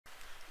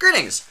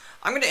Greetings!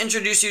 I'm going to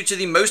introduce you to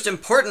the most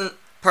important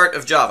part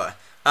of Java.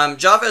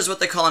 Java is what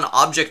they call an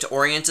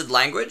object-oriented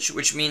language,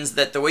 which means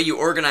that the way you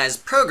organize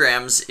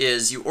programs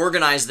is you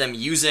organize them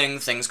using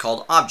things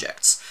called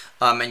objects.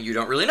 And you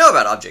don't really know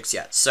about objects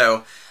yet.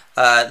 So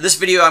this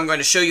video I'm going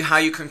to show you how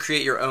you can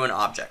create your own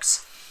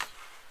objects.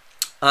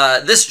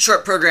 This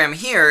short program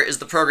here is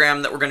the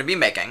program that we're going to be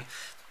making.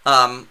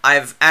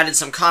 I've added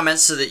some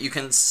comments so that you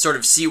can sort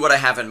of see what I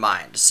have in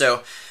mind.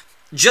 So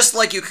just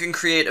like you can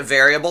create a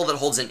variable that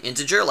holds an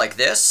integer like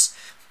this,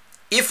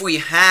 if we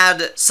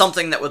had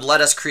something that would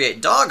let us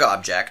create dog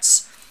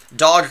objects,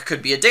 dog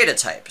could be a data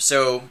type.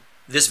 So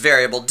this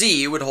variable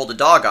d would hold a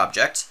dog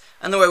object,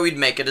 and the way we'd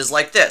make it is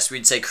like this.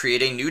 We'd say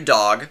create a new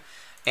dog,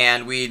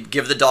 and we'd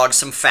give the dog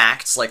some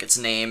facts, like its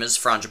name is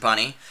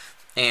Frangipani,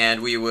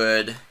 and we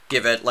would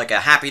give it like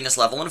a happiness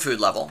level and a food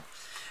level.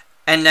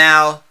 And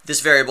now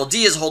this variable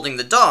d is holding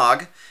the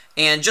dog,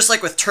 and just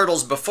like with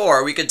turtles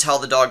before, we could tell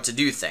the dog to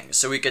do things.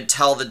 So we could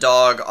tell the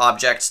dog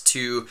object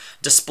to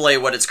display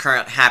what its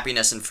current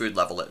happiness and food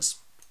level is.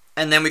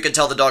 And then we could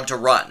tell the dog to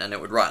run, and it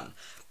would run.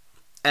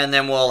 And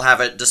then we'll have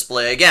it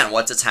display again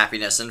what's its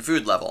happiness and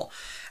food level.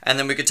 And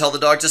then we could tell the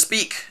dog to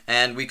speak,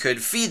 and we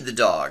could feed the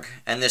dog.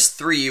 And this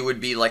 3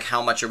 would be like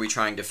how much are we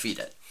trying to feed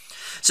it.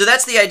 So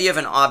that's the idea of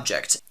an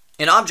object.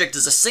 An object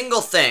is a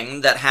single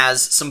thing that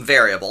has some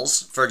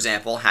variables, for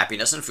example,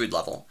 happiness and food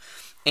level.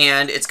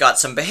 And it's got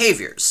some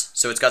behaviors,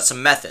 so it's got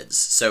some methods,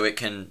 so it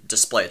can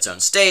display its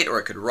own state, or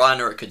it could run,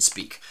 or it could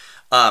speak.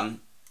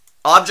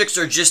 Objects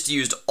are just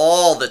used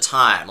all the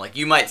time. Like,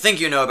 you might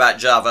think you know about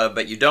Java,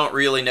 but you don't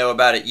really know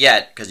about it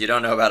yet, because you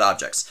don't know about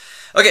objects.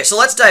 Okay, so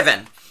let's dive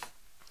in.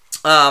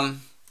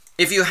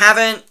 If you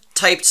haven't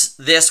typed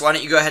this, why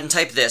don't you go ahead and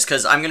type this,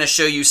 because I'm going to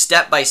show you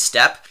step by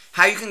step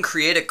how you can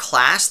create a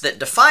class that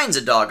defines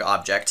a dog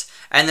object,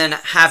 and then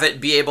have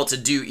it be able to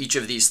do each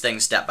of these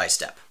things step by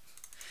step.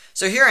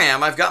 So here I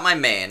am, I've got my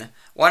main.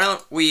 Why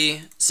don't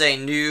we say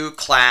new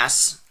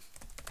class,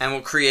 and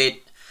we'll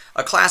create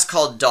a class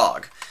called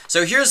dog.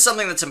 So here's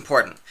something that's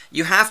important.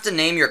 You have to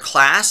name your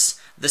class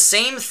the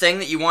same thing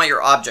that you want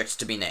your object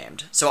to be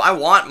named. So I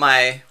want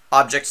my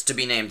object to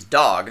be named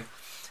dog,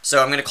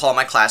 so I'm going to call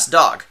my class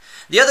dog.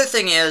 The other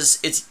thing is,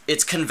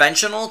 it's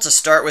conventional to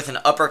start with an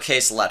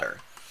uppercase letter.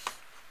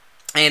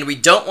 And we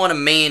don't want a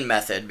main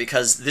method,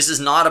 because this is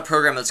not a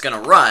program that's going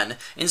to run.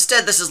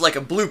 Instead, this is like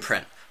a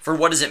blueprint for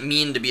what does it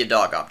mean to be a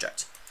dog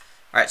object.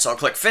 Alright, so I'll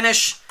click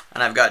finish,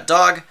 and I've got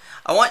dog.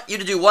 I want you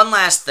to do one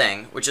last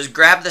thing, which is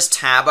grab this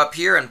tab up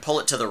here and pull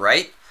it to the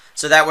right,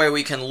 so that way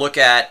we can look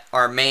at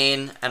our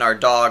main and our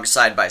dog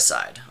side by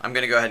side. I'm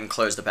going to go ahead and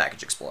close the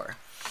Package Explorer.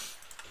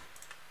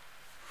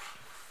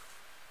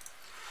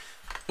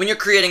 When you're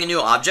creating a new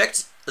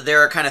object,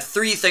 there are kind of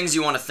 3 things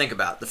you want to think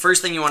about. The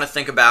first thing you want to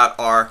think about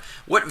are,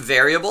 what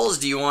variables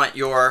do you want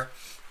your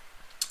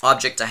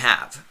object to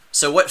have?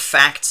 So what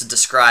facts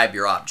describe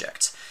your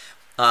object?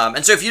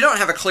 And so if you don't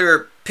have a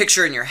clear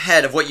picture in your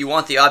head of what you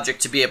want the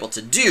object to be able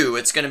to do,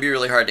 it's going to be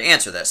really hard to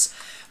answer this.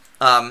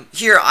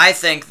 Here, I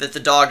think that the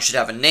dog should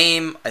have a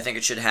name, I think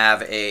it should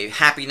have a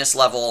happiness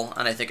level,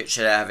 and I think it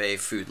should have a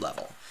food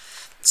level.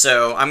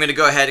 So I'm going to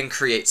go ahead and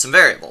create some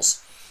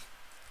variables.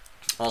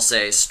 I'll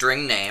say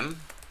string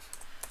name,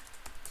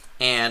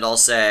 and I'll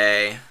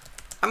say,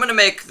 I'm going to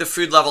make the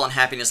food level and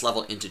happiness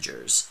level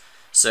integers.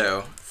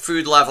 So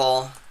food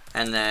level,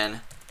 and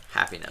then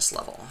happiness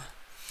level.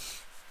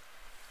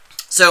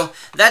 So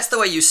that's the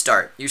way you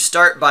start. You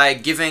start by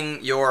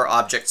giving your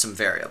object some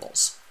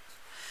variables.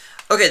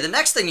 Okay, the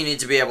next thing you need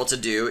to be able to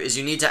do is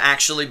you need to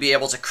actually be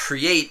able to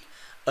create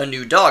a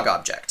new dog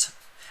object.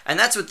 And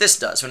that's what this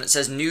does. When it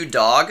says new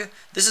dog,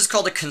 this is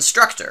called a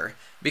constructor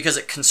because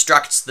it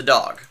constructs the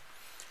dog.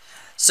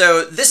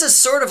 So this is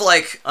sort of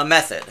like a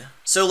method.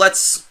 So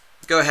let's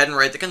go ahead and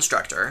write the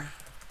constructor.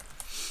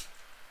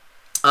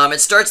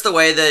 It starts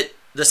the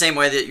same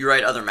way that you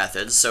write other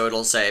methods. So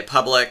it'll say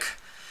public,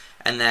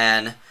 and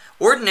then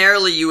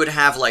ordinarily you would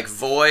have like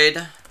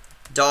void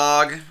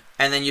dog,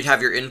 and then you'd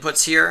have your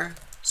inputs here.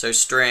 So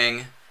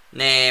string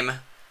name,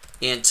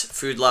 int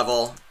food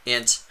level,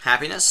 int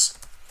happiness.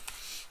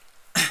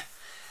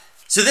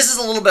 So this is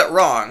a little bit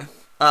wrong.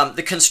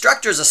 The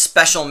constructor is a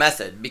special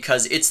method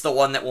because it's the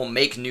one that will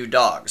make new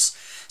dogs.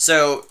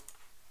 So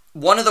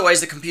one of the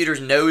ways the computer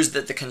knows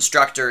that the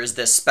constructor is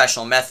this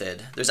special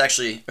method, there's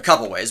actually a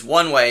couple ways.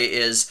 One way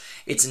is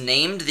it's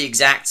named the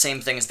exact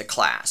same thing as the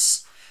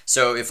class.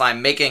 So if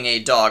I'm making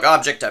a dog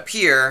object up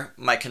here,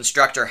 my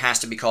constructor has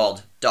to be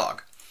called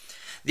dog.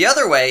 The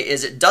other way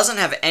is it doesn't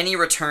have any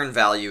return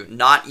value,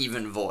 not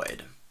even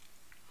void.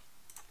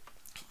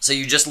 So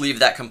you just leave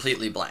that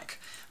completely blank.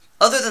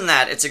 Other than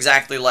that, it's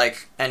exactly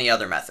like any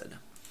other method.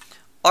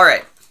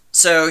 Alright,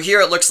 so here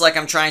it looks like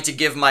I'm trying to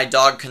give my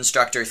dog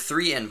constructor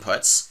 3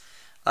 inputs.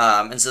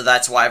 And so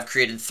that's why I've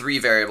created 3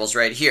 variables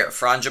right here.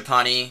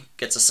 Frangipani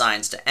gets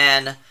assigned to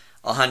N,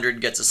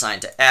 100 gets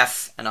assigned to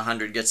F, and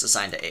 100 gets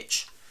assigned to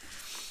H.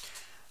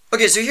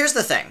 Okay, so here's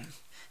the thing.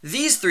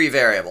 These 3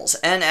 variables,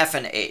 N, F,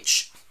 and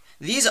H,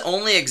 these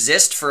only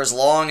exist for as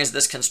long as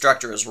this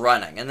constructor is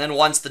running, and then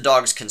once the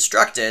dog's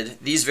constructed,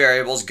 these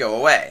variables go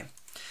away.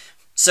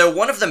 So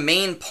one of the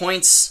main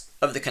points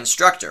of the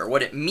constructor,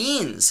 what it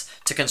means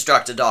to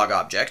construct a dog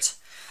object,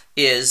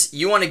 is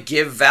you want to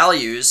give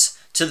values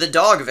to the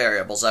dog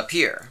variables up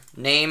here.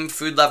 Name,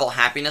 food level,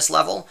 happiness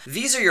level.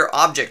 These are your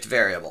object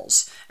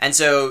variables. And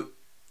so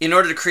in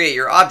order to create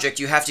your object,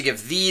 you have to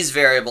give these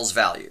variables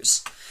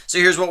values. So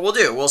here's what we'll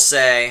do. We'll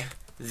say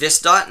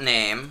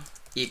this.name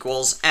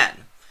equals n.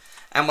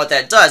 And what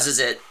that does is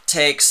it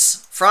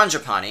takes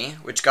Frangipani,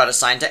 which got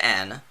assigned to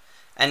n,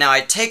 and now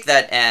I take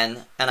that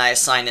n and I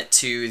assign it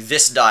to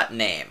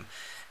this.name.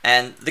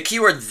 And the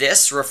keyword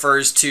this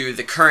refers to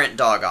the current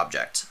dog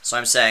object. So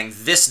I'm saying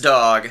this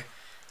dog,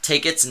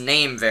 take its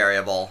name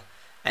variable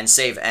and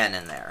save n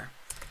in there.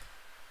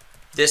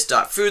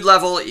 This.food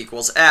level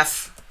equals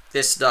f,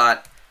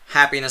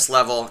 this.happiness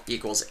level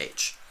equals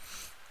h.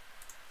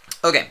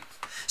 Okay,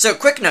 so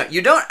quick note,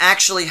 you don't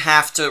actually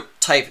have to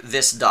type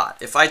this dot.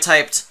 If I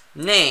typed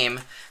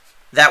name,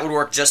 that would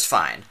work just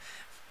fine.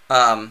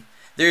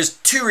 There's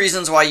two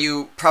reasons why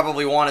you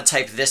probably want to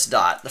type this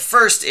dot. The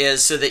first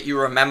is so that you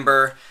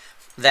remember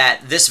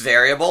that this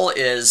variable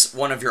is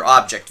one of your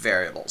object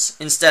variables,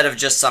 instead of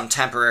just some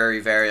temporary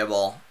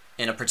variable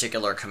in a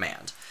particular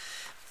command.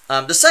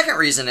 The second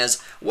reason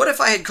is, what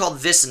if I had called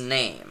this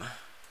name?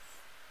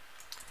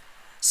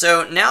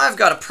 So now I've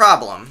got a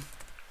problem,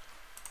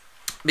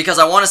 because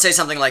I want to say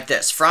something like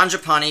this.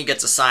 Frangipani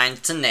gets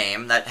assigned to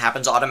name. That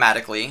happens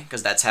automatically,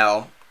 because that's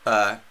how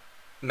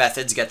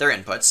methods get their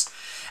inputs.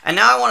 And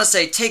now I want to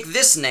say, take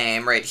this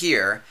name right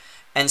here,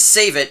 and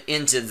save it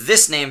into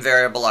this name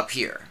variable up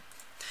here.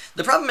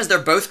 The problem is they're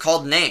both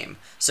called name.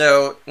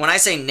 So when I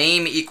say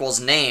name equals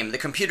name, the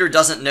computer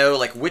doesn't know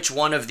like which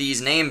one of these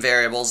name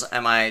variables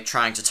am I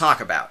trying to talk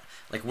about.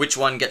 Like which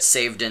one gets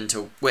saved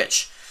into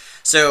which.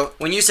 So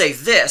when you say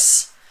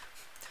this,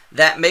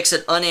 that makes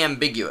it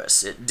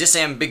unambiguous. It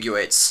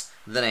disambiguates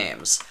the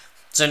names.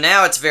 So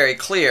now it's very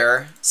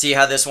clear. See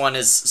how this one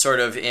is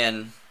sort of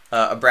in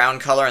a brown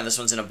color and this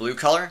one's in a blue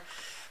color?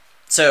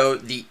 So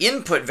the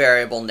input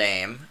variable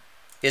name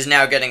is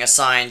now getting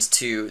assigned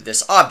to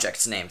this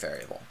object's name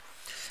variable.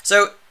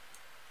 So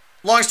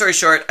long story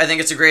short, I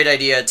think it's a great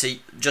idea to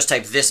just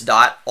type this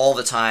dot all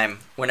the time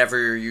whenever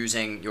you're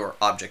using your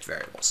object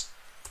variables.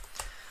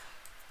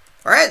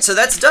 All right, so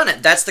that's done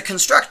it. That's the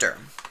constructor.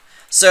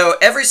 So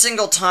every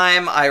single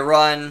time I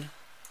run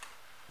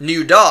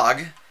new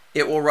dog,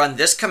 it will run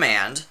this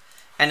command,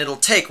 and it'll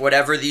take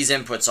whatever these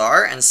inputs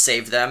are and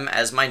save them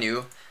as my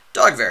new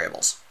dog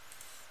variables.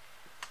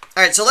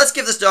 All right, so let's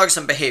give this dog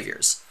some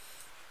behaviors.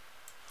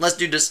 Let's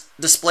do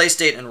display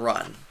state and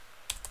run.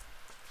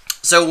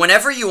 So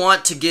whenever you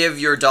want to give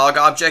your dog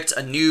object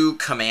a new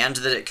command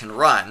that it can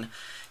run,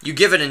 you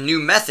give it a new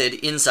method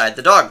inside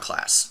the dog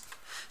class.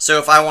 So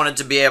if I wanted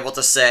to be able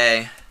to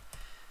say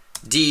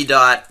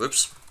d.playDead,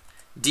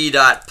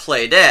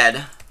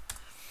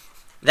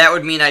 that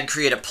would mean I'd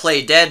create a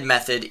playDead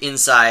method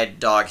inside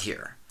dog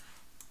here.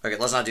 Okay,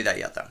 let's not do that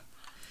yet though.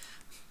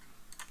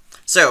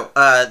 So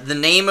the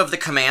name of the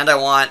command I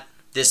want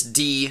this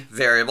d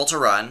variable to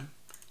run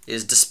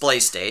is display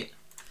state.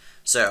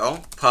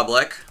 So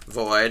public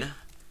void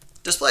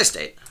display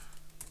state.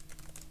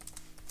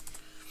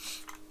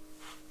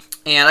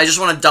 And I just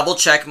want to double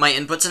check my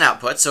inputs and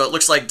outputs. So it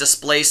looks like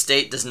display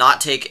state does not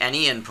take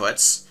any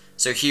inputs.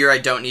 So here I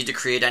don't need to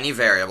create any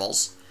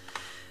variables.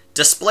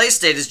 Display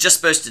state is just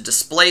supposed to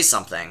display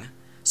something.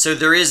 So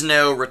there is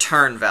no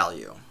return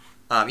value.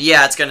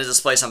 Yeah, it's going to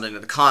display something to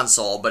the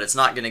console, but it's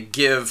not going to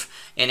give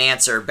an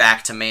answer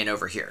back to main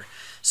over here.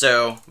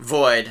 So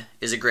void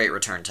is a great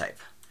return type.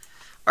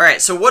 All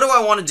right, so what do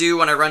I want to do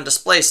when I run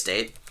display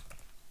state?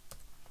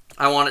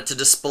 I want it to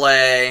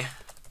display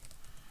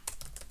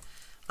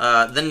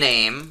the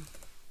name,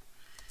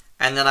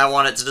 and then I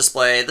want it to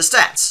display the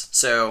stats.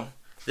 So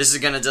this is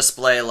going to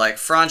display like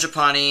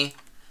Frangipani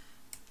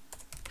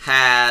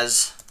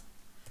has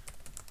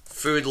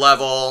food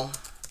level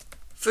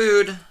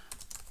food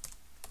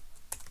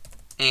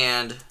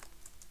and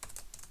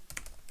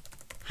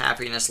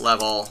happiness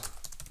level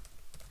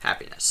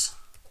happiness.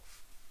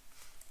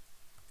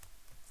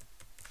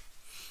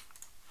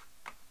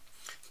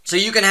 So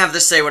you can have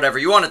this say whatever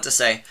you want it to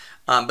say,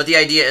 but the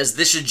idea is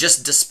this should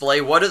just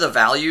display what are the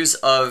values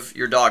of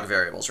your dog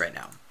variables right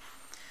now.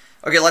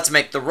 Okay, let's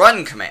make the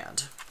run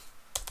command.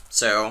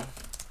 So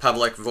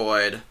public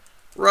void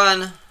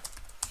run.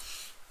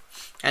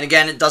 And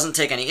again, it doesn't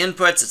take any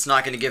inputs, it's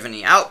not going to give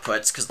any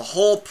outputs, because the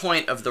whole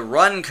point of the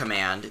run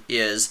command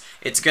is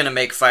it's going to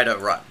make Fido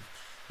run.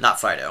 Not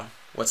Fido,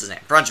 what's his name?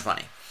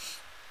 Frangipani.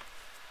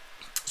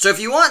 So if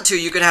you want to,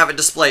 you could have it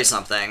display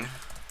something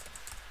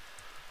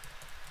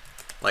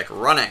like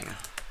running.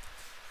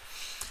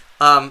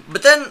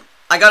 But then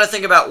I got to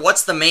think about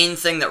what's the main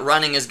thing that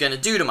running is going to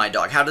do to my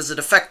dog. How does it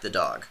affect the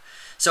dog?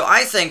 So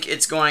I think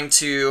it's going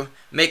to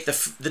make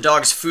the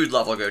dog's food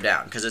level go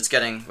down because it's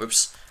getting,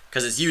 because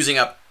it's using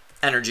up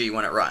energy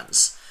when it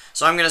runs.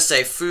 So I'm going to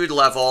say food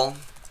level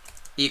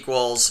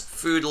equals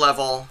food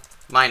level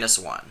minus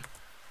 1.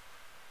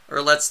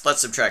 or let's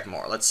subtract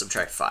more. Let's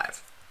subtract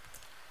 5.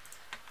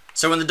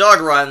 So when the dog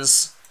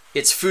runs,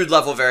 its food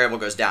level variable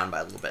goes down by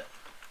a little bit.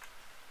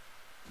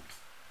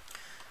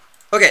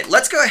 Okay,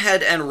 let's go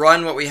ahead and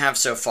run what we have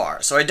so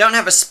far. So I don't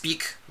have a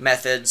speak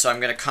method, so I'm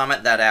going to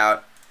comment that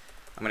out.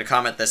 I'm going to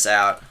comment this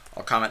out.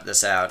 I'll comment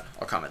this out.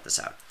 I'll comment this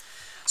out.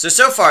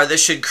 So far,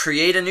 this should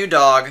create a new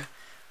dog.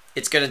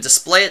 It's going to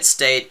display its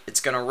state, it's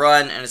going to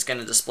run, and it's going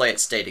to display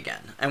its state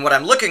again. And what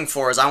I'm looking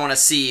for is I want to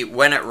see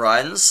when it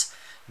runs,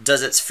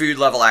 does its food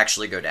level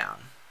actually go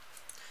down?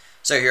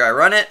 So here I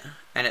run it,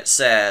 and it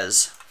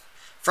says,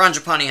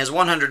 Frangipani has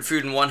 100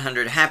 food and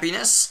 100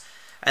 happiness,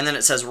 and then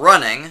it says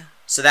running,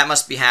 so that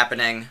must be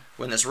happening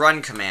when this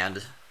run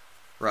command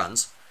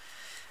runs.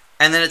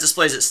 And then it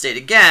displays its state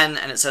again,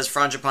 and it says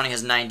Frangipani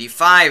has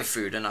 95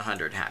 food and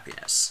 100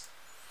 happiness.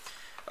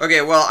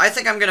 Okay, well, I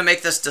think I'm going to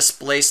make this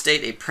display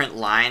state a print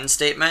line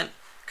statement,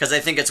 because I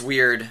think it's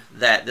weird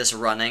that this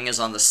running is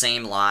on the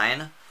same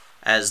line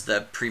as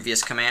the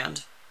previous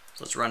command.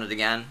 So let's run it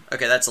again.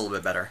 Okay, that's a little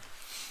bit better.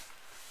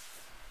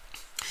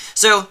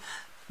 So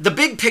the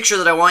big picture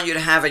that I want you to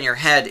have in your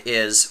head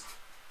is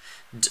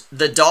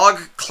the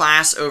dog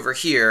class over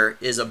here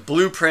is a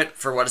blueprint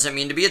for what does it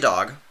mean to be a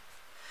dog.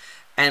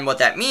 And what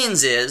that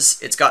means is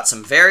it's got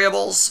some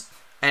variables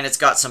and it's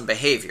got some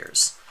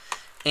behaviors.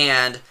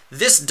 And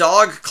this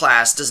dog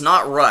class does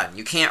not run.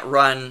 You can't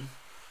run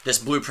this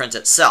blueprint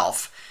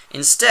itself.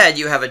 Instead,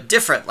 you have a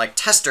different, like,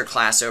 tester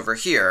class over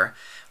here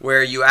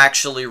where you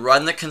actually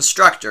run the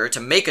constructor to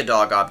make a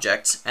dog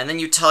object, and then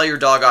you tell your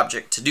dog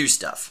object to do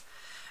stuff.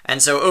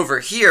 And so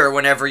over here,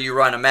 whenever you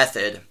run a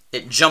method,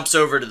 it jumps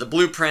over to the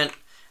blueprint,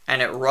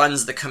 and it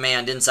runs the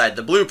command inside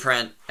the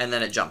blueprint, and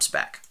then it jumps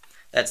back.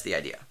 That's the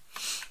idea.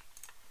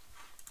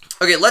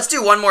 Okay, let's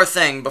do one more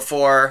thing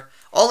before...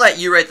 I'll let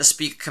you write the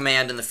speak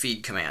command and the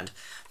feed command.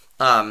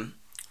 The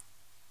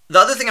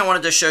other thing I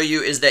wanted to show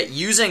you is that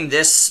using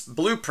this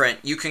blueprint,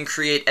 you can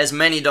create as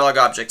many dog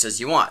objects as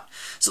you want.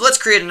 So let's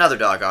create another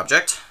dog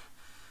object.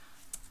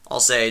 I'll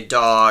say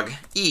dog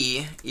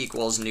E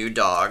equals new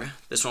dog.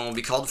 This one will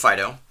be called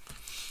Fido,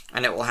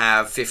 and it will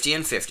have 50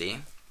 and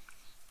 50.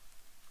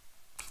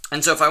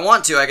 And so if I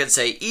want to, I could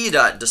say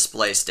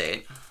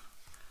e.displayState,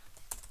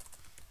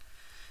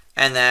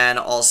 and then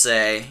I'll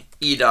say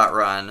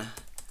e.run,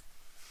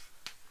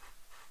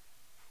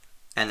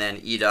 and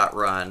then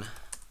e.run.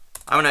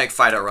 I'm going to make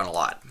Fido run a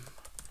lot.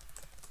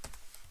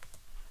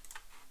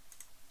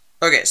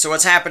 Okay, so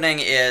what's happening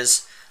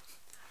is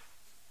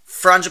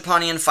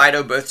Frangipani and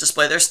Fido both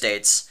display their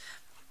states,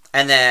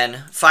 and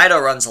then Fido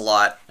runs a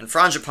lot, and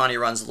Frangipani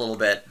runs a little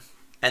bit,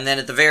 and then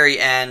at the very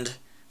end,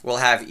 we'll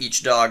have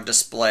each dog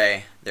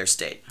display their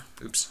state.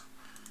 Oops.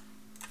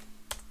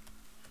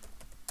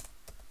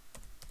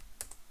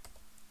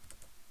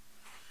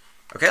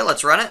 Okay,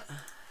 let's run it.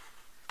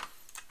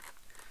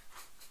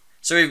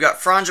 So we've got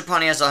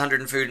Frangipani has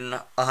 100 food and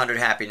 100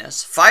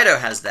 happiness. Fido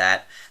has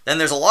that. Then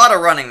there's a lot of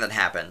running that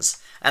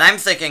happens. And I'm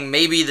thinking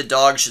maybe the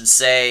dog should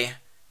say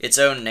its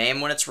own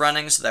name when it's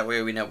running, so that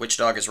way we know which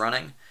dog is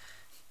running.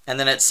 And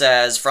then it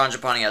says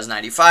Frangipani has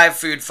 95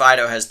 food,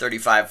 Fido has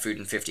 35 food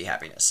and 50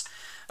 happiness.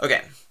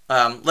 Okay,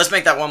 let's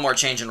make that one more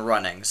change in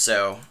running.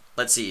 So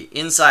let's see,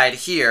 inside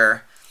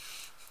here,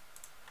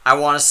 I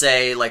want to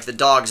say like the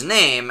dog's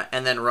name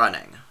and then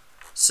running.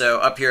 So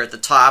up here at the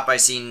top, I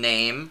see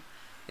name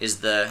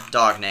is the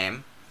dog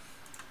name.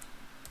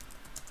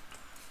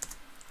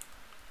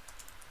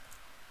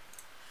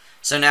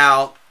 So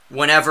now,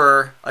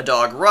 whenever a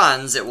dog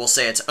runs, it will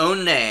say its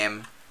own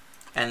name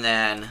and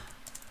then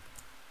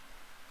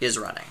is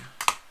running.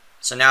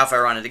 So now if I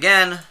run it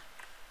again,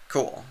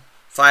 cool.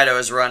 Fido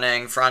is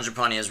running,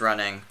 Frangipani is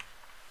running.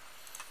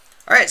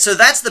 Alright, so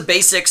that's the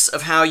basics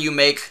of how you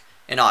make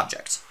an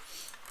object.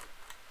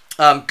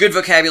 Good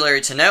vocabulary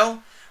to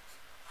know.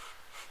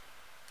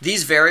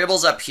 These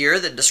variables up here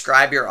that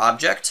describe your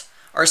object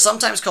are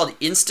sometimes called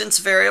instance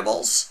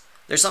variables.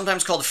 They're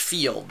sometimes called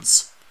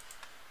fields.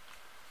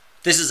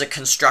 This is a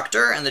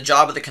constructor, and the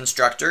job of the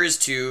constructor is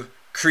to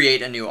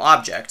create a new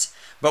object.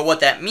 But what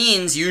that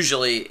means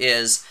usually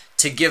is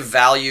to give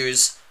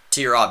values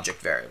to your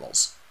object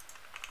variables.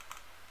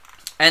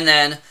 And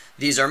then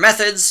these are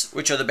methods,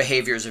 which are the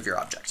behaviors of your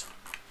object.